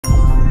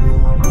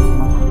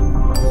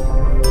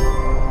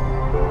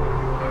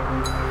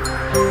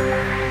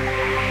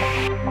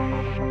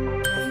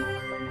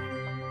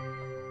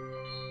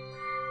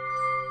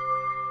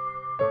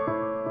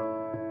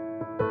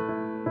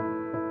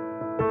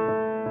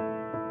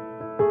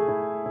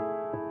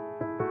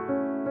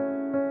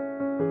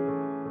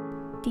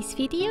This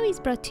video is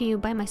brought to you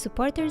by my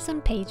supporters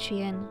on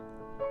Patreon.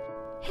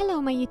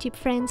 Hello my YouTube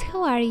friends,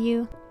 how are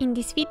you? In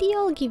this video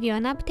I'll give you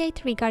an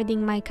update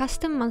regarding my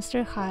custom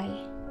Monster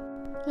High.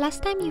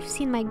 Last time you've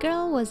seen my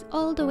girl was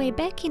all the way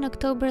back in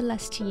October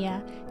last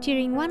year,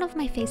 during one of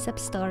my face-up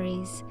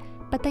stories.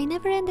 But I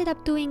never ended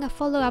up doing a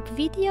follow-up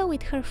video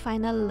with her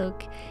final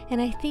look,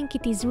 and I think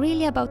it is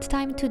really about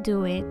time to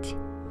do it.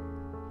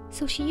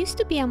 So she used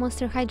to be a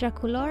Monster High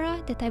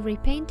Draculaura that I've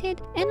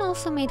repainted and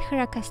also made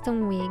her a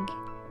custom wig.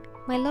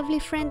 My lovely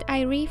friend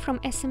Airee from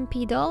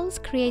SMP Dolls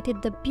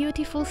created the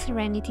beautiful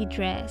Serenity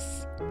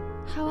dress.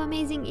 How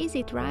amazing is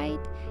it, right?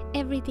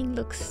 Everything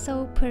looks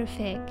so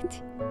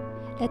perfect.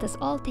 Let us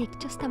all take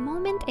just a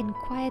moment and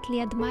quietly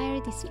admire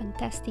this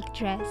fantastic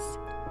dress.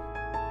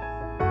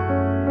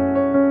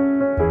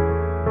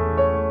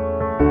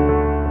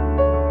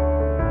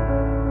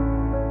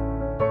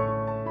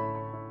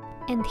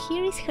 And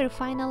here is her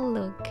final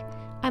look.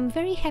 I'm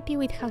very happy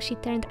with how she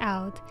turned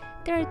out.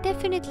 There are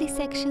definitely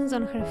sections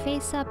on her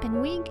face-up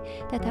and wig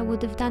that I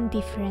would have done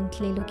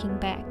differently looking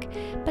back,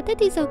 but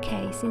that is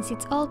okay since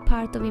it's all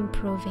part of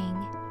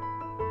improving.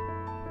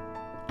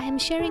 I am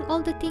sharing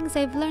all the things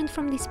I've learned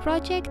from this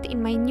project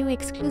in my new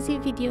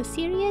exclusive video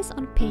series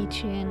on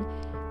Patreon,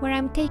 where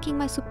I'm taking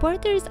my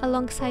supporters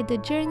alongside the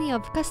journey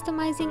of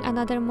customizing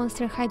another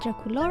Monster High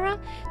Draculaura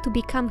to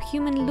become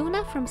Human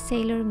Luna from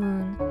Sailor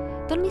Moon.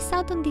 Don't miss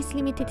out on this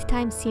limited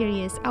time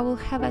series. I will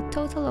have a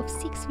total of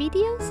 6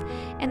 videos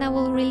and I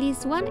will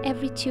release one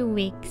every 2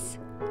 weeks.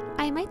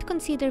 I might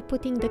consider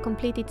putting the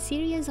completed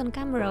series on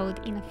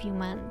Gumroad in a few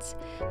months,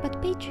 but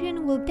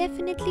Patreon will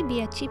definitely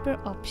be a cheaper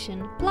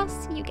option,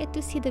 plus you get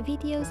to see the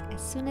videos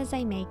as soon as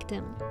I make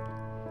them.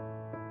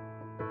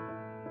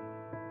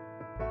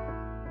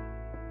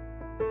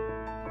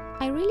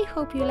 I really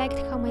hope you liked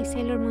how my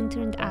Sailor Moon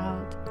turned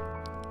out.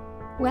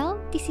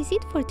 Well, this is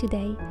it for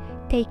today.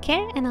 Take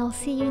care and I'll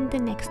see you in the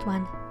next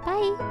one.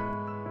 Bye!